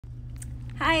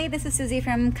Hi, this is Susie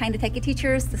from Kinda Techie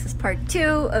Teachers. This is part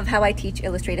 2 of how I teach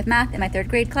illustrative math in my 3rd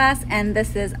grade class, and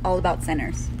this is all about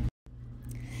centers.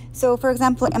 So for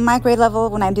example, in my grade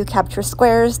level, when I do capture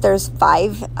squares, there's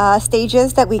 5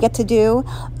 stages that we get to do.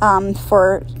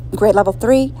 For grade level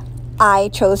 3, I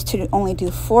chose to only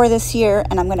do 4 this year,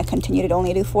 and I'm going to continue to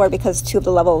only do 4 because 2 of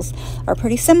the levels are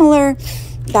pretty similar.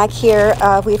 Back here,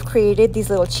 we've created these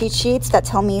little cheat sheets that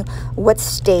tell me what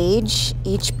stage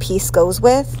each piece goes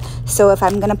with. So if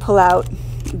I'm going to pull out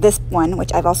this one,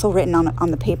 which I've also written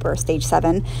on the paper, stage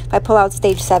 7. If I pull out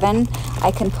stage 7,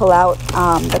 I can pull out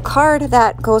the card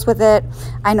that goes with it.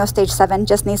 I know stage 7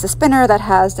 just needs a spinner that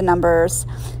has the numbers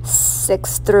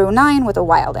 6 through 9 with a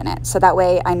wild in it. So that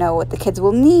way I know what the kids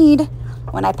will need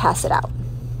when I pass it out.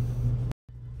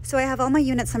 So I have all my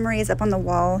unit summaries up on the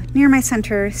wall near my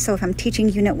center, so if I'm teaching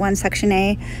Unit 1, Section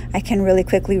A, I can really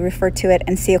quickly refer to it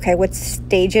and see, okay, what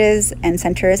stages and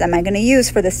centers am I going to use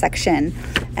for this section?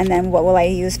 And then what will I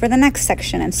use for the next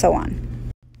section, and so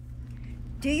on.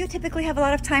 Do you typically have a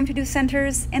lot of time to do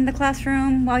centers in the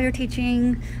classroom while you're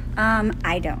teaching?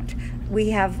 I don't.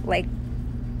 We have like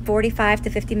 45 to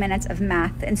 50 minutes of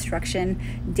math instruction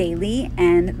daily,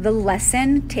 and the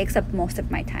lesson takes up most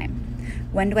of my time.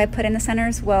 When do I put in the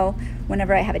centers? Well,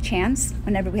 whenever I have a chance,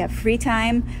 whenever we have free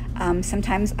time.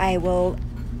 Sometimes I will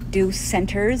do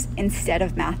centers instead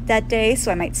of math that day, so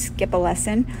I might skip a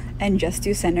lesson and just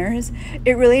do centers.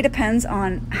 It really depends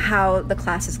on how the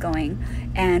class is going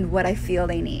and what I feel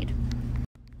they need.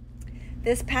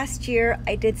 This past year,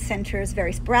 I did centers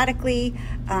very sporadically.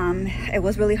 It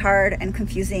was really hard and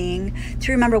confusing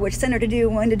to remember which center to do,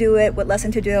 when to do it, what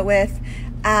lesson to do it with.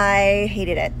 I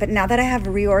hated it. But now that I have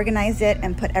reorganized it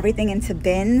and put everything into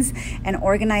bins and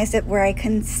organized it where I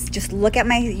can just look at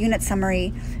my unit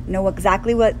summary, know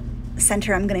exactly what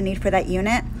center I'm going to need for that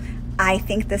unit, I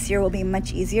think this year will be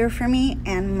much easier for me.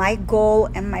 And my goal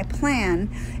and my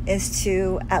plan is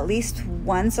to at least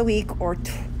once a week or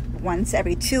once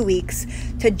every 2 weeks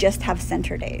to just have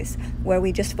center days where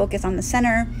we just focus on the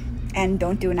center and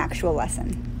don't do an actual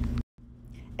lesson.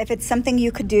 If it's something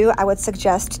you could do, I would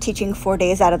suggest teaching 4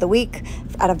 days out of the week,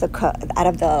 out of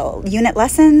the unit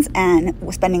lessons, and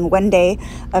spending 1 day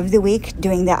of the week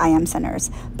doing the IM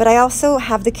centers. But I also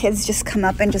have the kids just come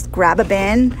up and just grab a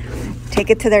bin,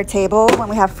 take it to their table when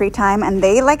we have free time, and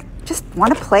they just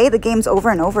want to play the games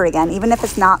over and over again, even if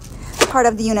it's not part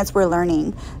of the units we're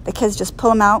learning. The kids just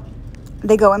pull them out,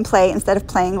 they go and play instead of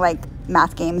playing like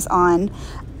math games on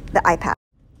the iPad.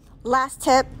 Last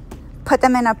tip, put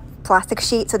them in a plastic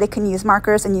sheet so they can use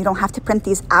markers and you don't have to print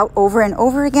these out over and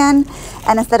over again.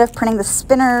 And instead of printing the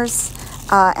spinners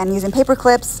and using paper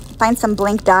clips, find some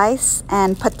blank dice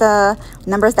and put the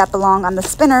numbers that belong on the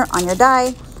spinner on your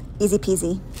die. Easy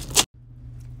peasy.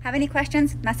 Have any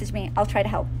questions? Message me. I'll try to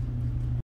help.